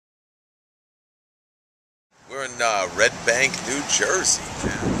We're in Red Bank, New Jersey,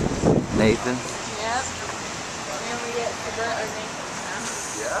 man. Nathan? Yep. And we get Nathan now.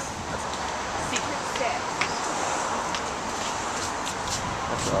 Yeah? Secret stash.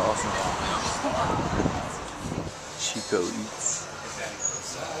 That's awesome. Chico Eats.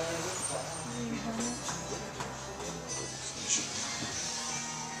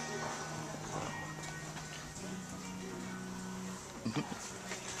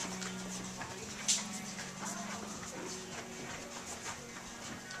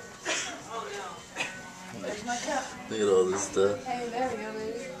 There's my cup. Look at all this stuff. Hey, there we go,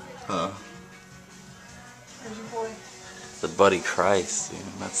 baby. Huh? There's your boy. The Buddy Christ, dude.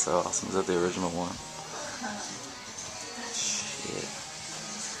 That's so awesome. Is that the original one? Shit.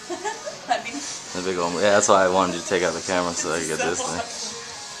 The big old, yeah, that's why I wanted you to take out the camera so I could get this thing.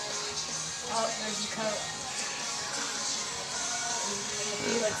 Oh, there's your coat.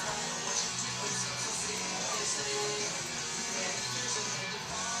 Yeah.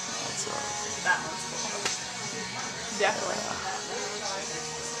 That's awesome. That one's cool. Definitely.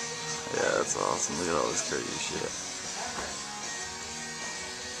 Yeah, that's awesome. Look at all this crazy shit.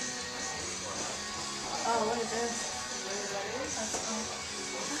 Oh, look at this. That's cool.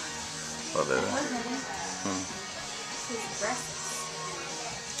 Oh, there. His dresses.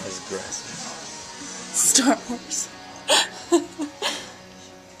 That's aggressive. Star Wars.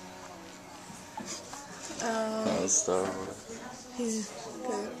 Oh, Star Wars. He's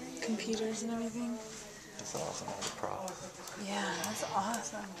got computers and everything. That's awesome. That's a prop. Yeah, that's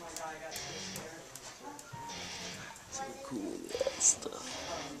awesome. So cool, that stuff.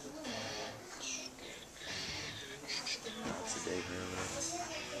 That's a day for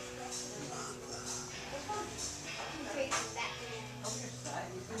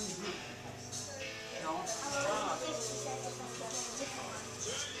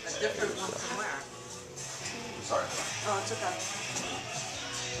A different one from where? Sorry. Oh, it's okay.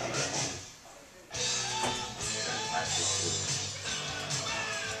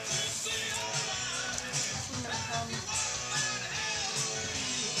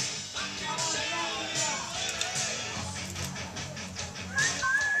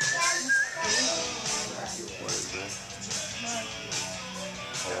 What is that?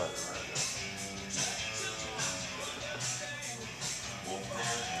 What?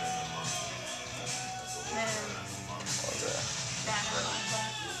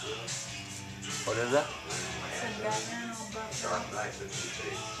 What is that?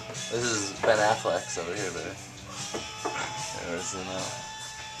 This is Ben Affleck's over here, baby. There's the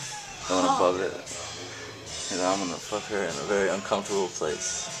one above it. He's like, I'm gonna fuck her in a very uncomfortable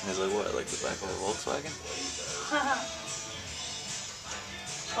place. He's like, what? Like the back of a Volkswagen?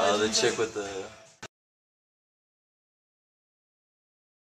 Oh, the chick with the